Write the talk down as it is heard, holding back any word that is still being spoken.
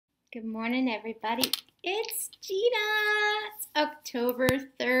Good morning, everybody. It's Gina. It's October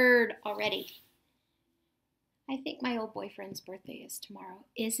 3rd already. I think my old boyfriend's birthday is tomorrow.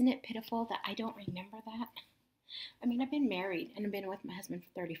 Isn't it pitiful that I don't remember that? I mean, I've been married and I've been with my husband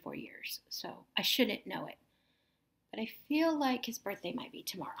for 34 years, so I shouldn't know it. But I feel like his birthday might be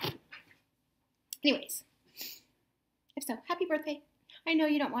tomorrow. Anyways, if so, happy birthday. I know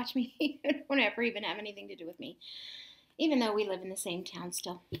you don't watch me. You don't ever even have anything to do with me, even though we live in the same town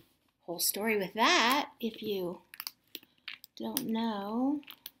still. Whole story with that, if you don't know,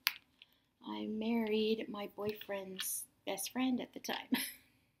 I married my boyfriend's best friend at the time.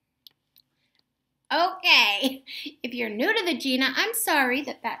 Okay, if you're new to the Gina, I'm sorry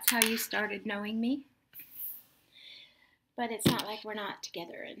that that's how you started knowing me. But it's not like we're not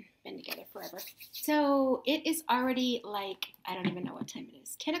together and been together forever. So it is already like, I don't even know what time it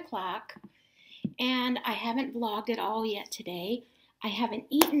is, 10 o'clock, and I haven't vlogged at all yet today. I haven't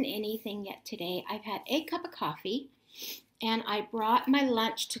eaten anything yet today. I've had a cup of coffee, and I brought my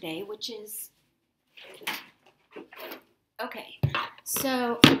lunch today, which is, okay,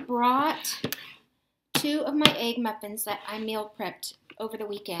 so I brought 2 of my egg muffins that I meal prepped over the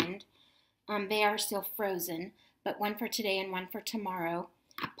weekend. They are still frozen, but one for today and one for tomorrow.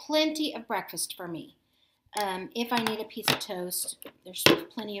 Plenty of breakfast for me. If I need a piece of toast, there's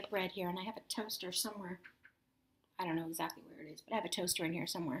plenty of bread here, and I have a toaster somewhere. I don't know exactly where it is, but I have a toaster in here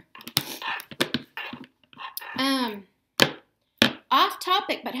somewhere. Off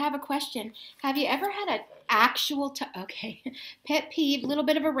topic, but have a question. Have you ever had an actual, pet peeve, little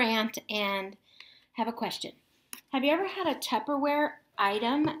bit of a rant, and have a question. Have you ever had a Tupperware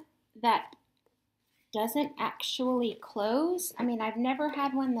item that doesn't actually close? I mean, I've never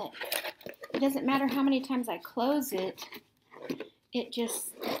had one that, it doesn't matter how many times I close it, it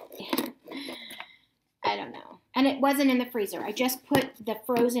just, I don't know. And it wasn't in the freezer. I just put the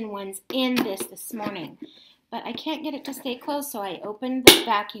frozen ones in this morning. But I can't get it to stay closed, so I opened the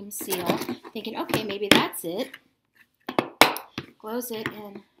vacuum seal, thinking, okay, maybe that's it. Close it,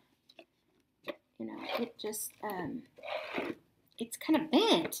 and, you know, it just, it's kind of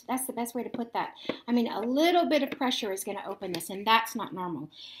bent. That's the best way to put that. I mean, a little bit of pressure is going to open this, and that's not normal.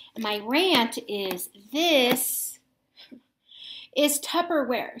 And my rant is this is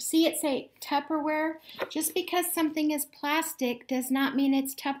Tupperware. See it say Tupperware? Just because something is plastic does not mean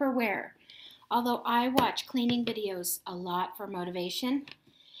it's Tupperware. Although I watch cleaning videos a lot for motivation.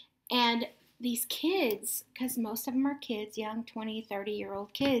 And these kids, because most of them are kids, young 20,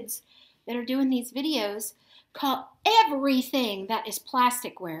 30-year-old kids that are doing these videos, call everything that is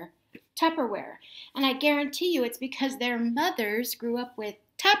plasticware Tupperware. And I guarantee you it's because their mothers grew up with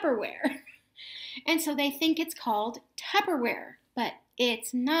Tupperware. And so they think it's called Tupperware. But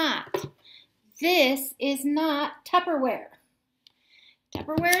it's not. This is not Tupperware.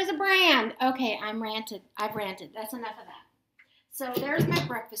 Tupperware is a brand. Okay, I've ranted. That's enough of that. So there's my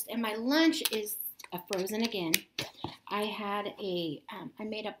breakfast, and my lunch is frozen again. I had I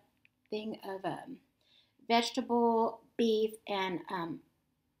made a thing of vegetable, beef, and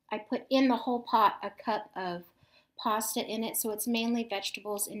I put in the whole pot a cup of pasta in it. So it's mainly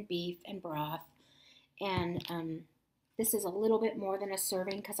vegetables and beef and broth. And this is a little bit more than a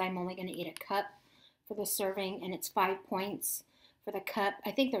serving because I'm only going to eat a cup for the serving, and it's 5 points for the cup.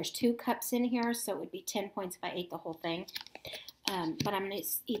 I think there's 2 cups in here, so it would be 10 points if I ate the whole thing. But I'm going to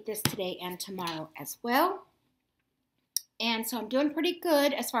eat this today and tomorrow as well. And so I'm doing pretty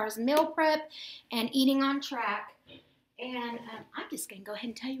good as far as meal prep and eating on track. And I'm just going to go ahead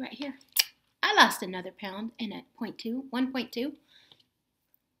and tell you right here, I lost another pound in a 1.2.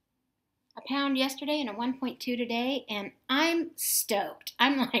 A pound yesterday and a 1.2 today, and I'm stoked.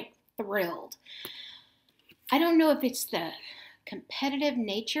 I'm like thrilled. I don't know if it's the competitive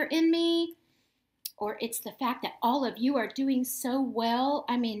nature in me or it's the fact that all of you are doing so well.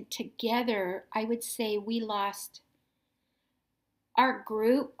 I mean, together, I would say we lost our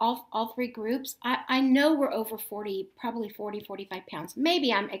group, all 3 groups. I know we're over 40, probably 40, 45 pounds.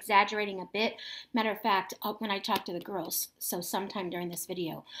 Maybe I'm exaggerating a bit. Matter of fact, when I talk to the girls, so sometime during this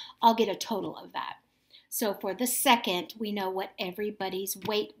video, I'll get a total of that. So for the second, we know what everybody's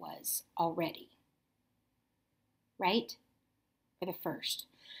weight was already. Right? For the first.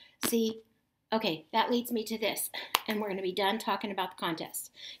 See, okay, that leads me to this. And we're going to be done talking about the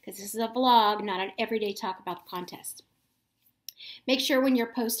contest. Because this is a vlog, not an everyday talk about the contest. Make sure when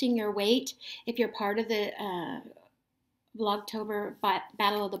you're posting your weight, if you're part of the Vlogtober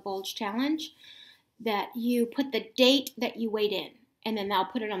Battle of the Bulge Challenge, that you put the date that you weighed in, and then they'll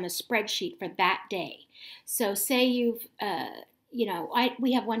put it on the spreadsheet for that day. So say you've,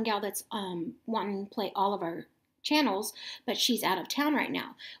 we have one gal that's wanting to play all of our channels, but she's out of town right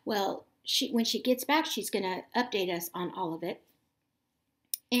now. Well, when she gets back, she's going to update us on all of it.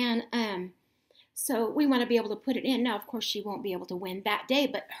 And so we want to be able to put it in. Now, of course, she won't be able to win that day,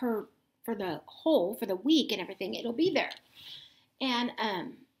 but for the week and everything, it'll be there. And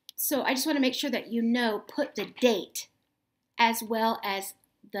so I just want to make sure that put the date as well as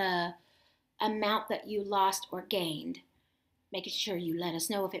the amount that you lost or gained, making sure you let us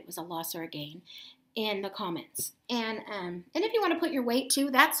know if it was a loss or a gain in the comments. And if you want to put your weight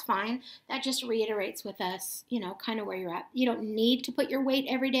too, that's fine. That just reiterates with us, kind of where you're at. You don't need to put your weight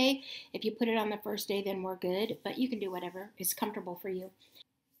every day. If you put it on the first day, then we're good, but you can do whatever is comfortable for you.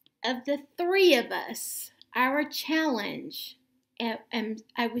 Of the three of us, our challenge, and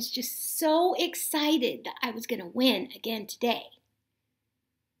I was just so excited that I was going to win again today.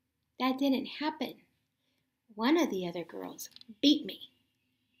 That didn't happen. One of the other girls beat me.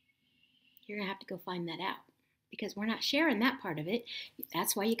 You're going to have to go find that out because we're not sharing that part of it.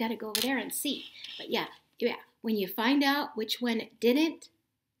 That's why you got to go over there and see. But yeah, when you find out which one didn't,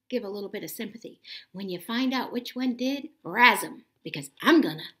 give a little bit of sympathy. When you find out which one did, razz them because I'm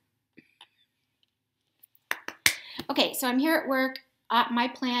gonna. Okay, so I'm here at work. My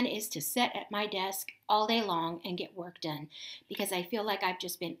plan is to sit at my desk all day long and get work done because I feel like I've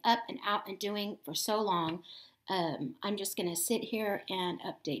just been up and out and doing for so long. I'm just going to sit here and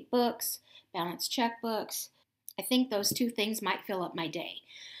update books, balance checkbooks. I think those two things might fill up my day,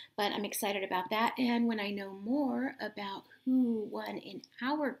 but I'm excited about that. And when I know more about who won in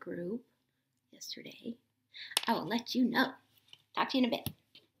our group yesterday, I will let you know. Talk to you in a bit.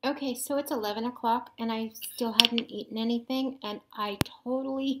 Okay, so it's 11 o'clock and I still hadn't eaten anything and I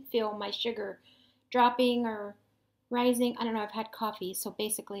totally feel my sugar dropping or rising. I don't know, I've had coffee, so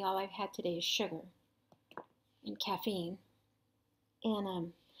basically all I've had today is sugar and caffeine.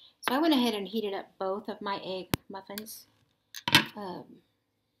 And so I went ahead and heated up both of my egg muffins to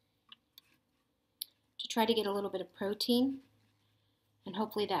try to get a little bit of protein, and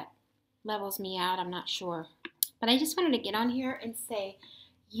hopefully that levels me out. I'm not sure. But I just wanted to get on here and say,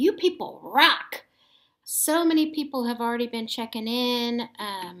 you people rock. So many people have already been checking in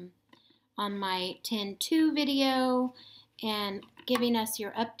on my 10-2 video and giving us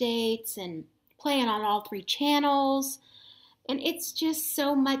your updates and playing on all 3 channels. And it's just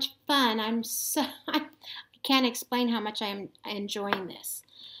so much fun. I can't explain how much I'm enjoying this.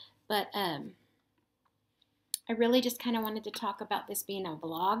 But I really just kind of wanted to talk about this being a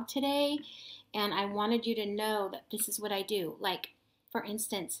vlog today. And I wanted you to know that this is what I do. Like, for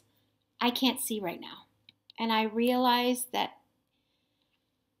instance, I can't see right now. And I realize that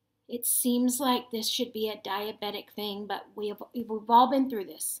it seems like this should be a diabetic thing, but we've all been through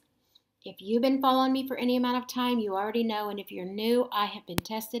this. If you've been following me for any amount of time, you already know. And if you're new, I have been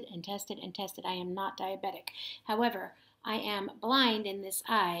tested and tested and tested. I am not diabetic. However, I am blind in this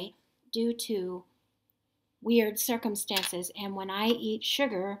eye due to weird circumstances. And when I eat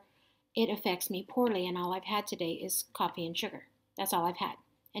sugar, it affects me poorly. And all I've had today is coffee and sugar. That's all I've had.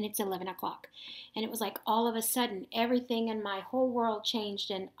 And it's 11 o'clock. And it was like all of a sudden, everything in my whole world changed.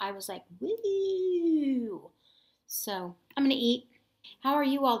 And I was like, woo! So I'm going to eat. How are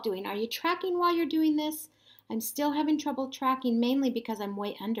you all doing? Are you tracking while you're doing this? I'm still having trouble tracking, mainly because I'm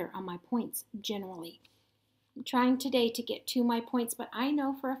way under on my points generally. I'm trying today to get to my points, but I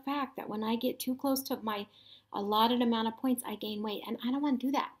know for a fact that when I get too close to my allotted amount of points, I gain weight. And I don't want to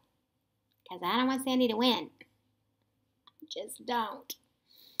do that because I don't want Sandy to win. Just don't.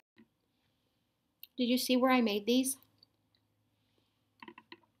 Did you see where I made these?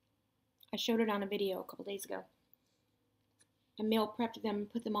 I showed it on a video a couple days ago. I meal prepped them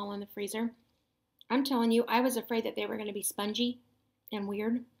and put them all in the freezer. I'm telling you, I was afraid that they were going to be spongy and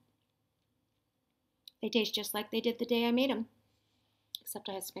weird. They taste just like they did the day I made them. Except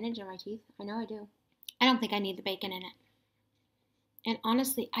I have spinach in my teeth. I know I do. I don't think I need the bacon in it. And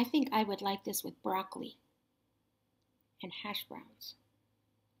honestly, I think I would like this with broccoli and hash browns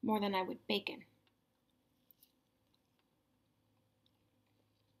more than I would bacon.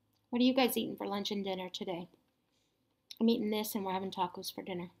 What are you guys eating for lunch and dinner today? I'm eating this and we're having tacos for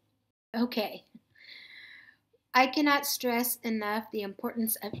dinner. Okay. I cannot stress enough the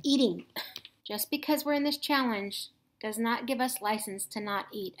importance of eating. Just because we're in this challenge does not give us license to not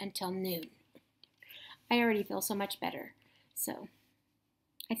eat until noon. I already feel so much better. So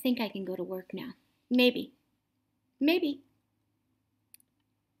I think I can go to work now. Maybe. Maybe.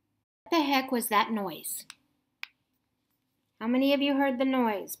 What the heck was that noise? How many of you heard the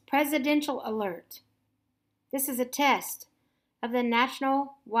noise? Presidential alert. This is a test of the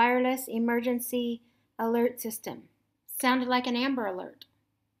National Wireless Emergency Alert System. Sounded like an Amber Alert.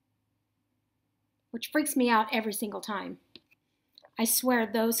 which freaks me out every single time. I swear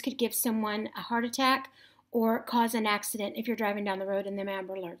those could give someone a heart attack or cause an accident if you're driving down the road and the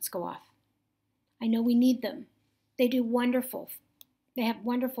amber alerts go off. I know we need them. They do wonderful. They have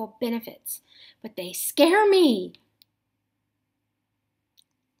wonderful benefits, but they scare me.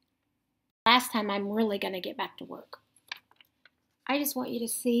 Last time I'm really going to get back to work. I just want you to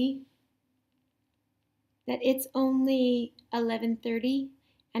see that it's only 11:30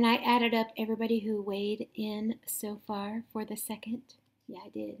 and I added up everybody who weighed in so far for the second. Yeah, I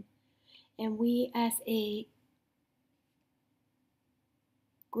did. And we as a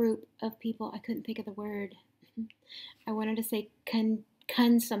group of people, I couldn't think of the word. I wanted to say con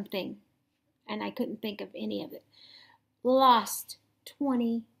something, and I couldn't think of any of it. Lost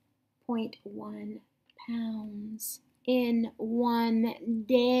 20.1 pounds in one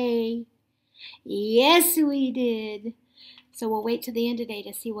day. Yes, we did. So we'll wait till the end of the day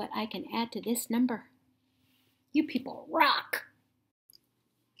to see what I can add to this number. You people rock.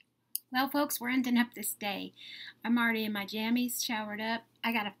 Well, folks, we're ending up this day. I'm already in my jammies, showered up.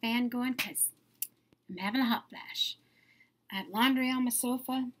 I got a fan going because I'm having a hot flash. I have laundry on my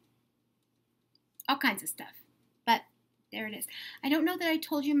sofa. All kinds of stuff. But there it is. I don't know that I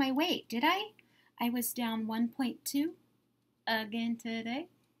told you my weight, did I? I was down 1.2 again today.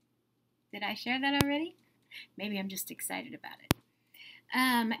 Did I share that already? Maybe I'm just excited about it.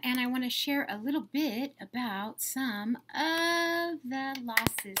 And I want to share a little bit about some of the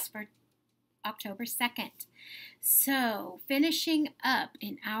losses for October 2nd. So, finishing up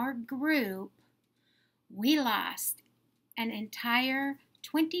in our group, we lost an entire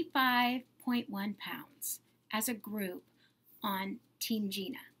 25.1 pounds as a group on Team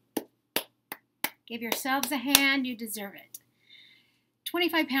Gina. Give yourselves a hand, you deserve it.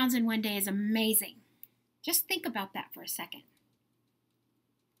 25 pounds in one day is amazing. Just think about that for a second.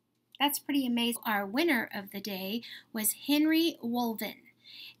 That's pretty amazing. Our winner of the day was Henry Wolven.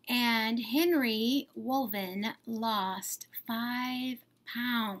 And Henry Wolven lost 5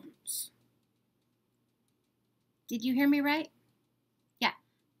 pounds. Did you hear me right? Yeah,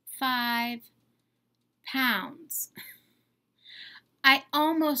 5 pounds. I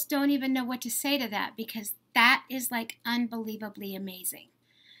almost don't even know what to say to that because that is like unbelievably amazing.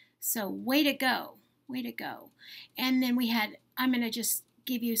 So way to go. Way to go. And then we had, I'm going to just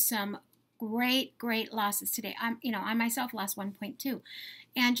give you some great losses today. I myself lost 1.2.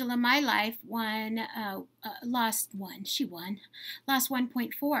 Angela, my life, lost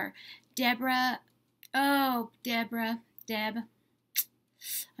 1.4. Deborah, Deb,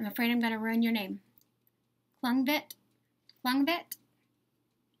 I'm afraid I'm going to ruin your name. Klungvet?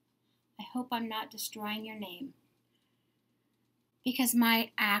 I hope I'm not destroying your name. Because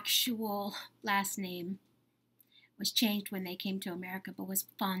my actual last name was changed when they came to America, but was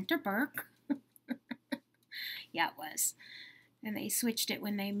Fonterberg. Yeah, it was. And they switched it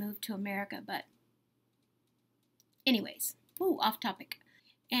when they moved to America, but anyways, off topic.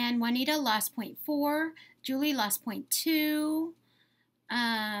 And Juanita lost 0.4. Julie lost 0.2.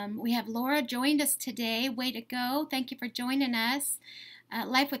 We have Laura joined us today. Way to go. Thank you for joining us.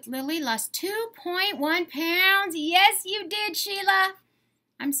 Life with Lily lost 2.1 pounds. Yes, you did, Sheila.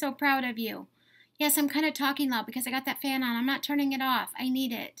 I'm so proud of you. Yes, I'm kind of talking loud because I got that fan on. I'm not turning it off. I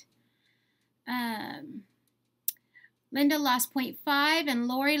need it. Linda lost 0.5 and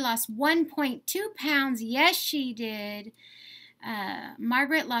Lori lost 1.2 pounds. Yes, she did.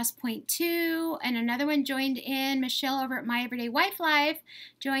 Margaret lost 0.2 and another one joined in. Michelle over at My Everyday Wife Life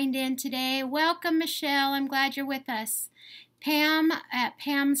joined in today. Welcome, Michelle. I'm glad you're with us. Pamela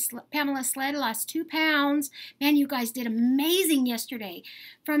Sled lost 2 pounds. Man, you guys did amazing yesterday.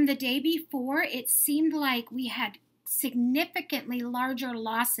 From the day before, it seemed like we had significantly larger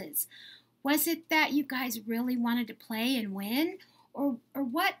losses. Was it that you guys really wanted to play and win? Or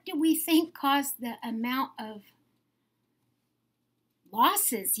what do we think caused the amount of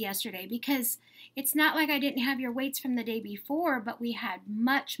losses yesterday? Because it's not like I didn't have your weights from the day before, but we had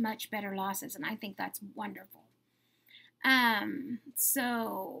much better losses, and I think that's wonderful.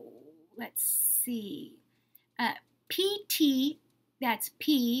 So let's see. PT, that's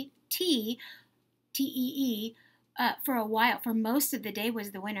P-T-T-E-E, for a while, for most of the day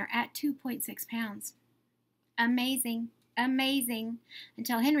was the winner at 2.6 pounds. Amazing.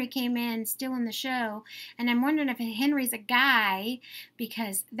 Until Henry came in stealing the show. And I'm wondering if Henry's a guy,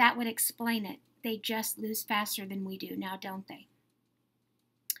 because that would explain it. They just lose faster than we do now, don't they?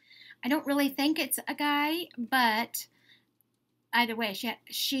 I don't really think it's a guy, but either way,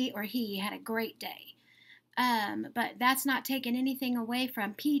 she or he had a great day. But that's not taking anything away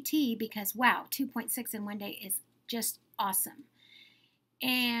from PT because, wow, 2.6 in one day is just awesome.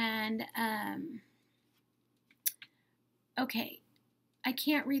 And Okay, I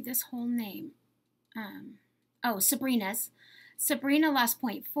can't read this whole name. Sabrina's. Sabrina lost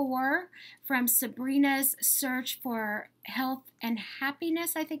 0.4 from Sabrina's Search for Health and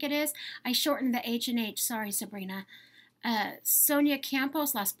Happiness, I think it is. I shortened the H and H. Sorry, Sabrina. Sonia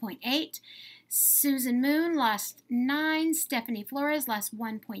Campos lost 0.8. Susan Moon lost 9. Stephanie Flores lost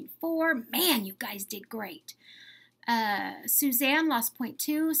 1.4. Man, you guys did great. Suzanne lost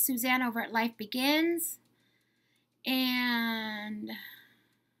 0.2. Suzanne over at Life Begins. And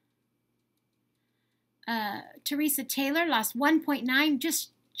Teresa Taylor lost 1.9,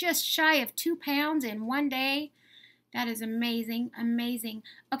 just shy of 2 pounds in one day. That is amazing, amazing.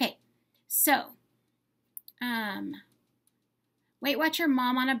 Okay, so Weight Watcher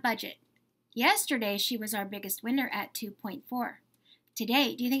Mom on a Budget. Yesterday, she was our biggest winner at 2.4.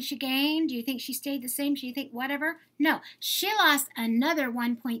 Today, do you think she gained? Do you think she stayed the same? Do you think whatever? No, she lost another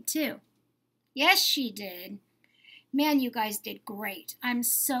 1.2. Yes, she did. Man, you guys did great. I'm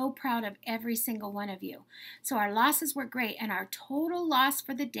so proud of every single one of you. So our losses were great, and our total loss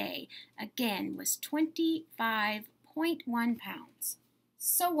for the day, again, was 25.1 pounds.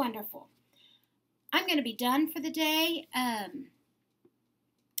 So wonderful. I'm going to be done for the day. I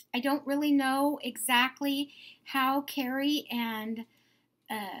don't really know exactly how Carrie and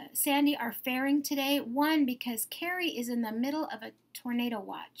Sandy are faring today. One, because Carrie is in the middle of a tornado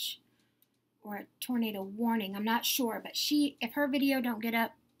watch. Or a tornado warning, I'm not sure, but if her video don't get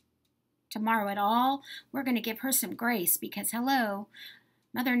up tomorrow at all, we're going to give her some grace because, hello,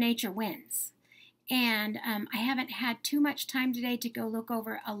 Mother Nature wins. And I haven't had too much time today to go look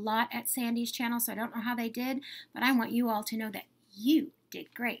over a lot at Sandy's channel, so I don't know how they did, but I want you all to know that you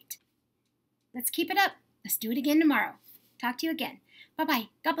did great. Let's keep it up. Let's do it again tomorrow. Talk to you again. Bye-bye.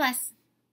 God bless.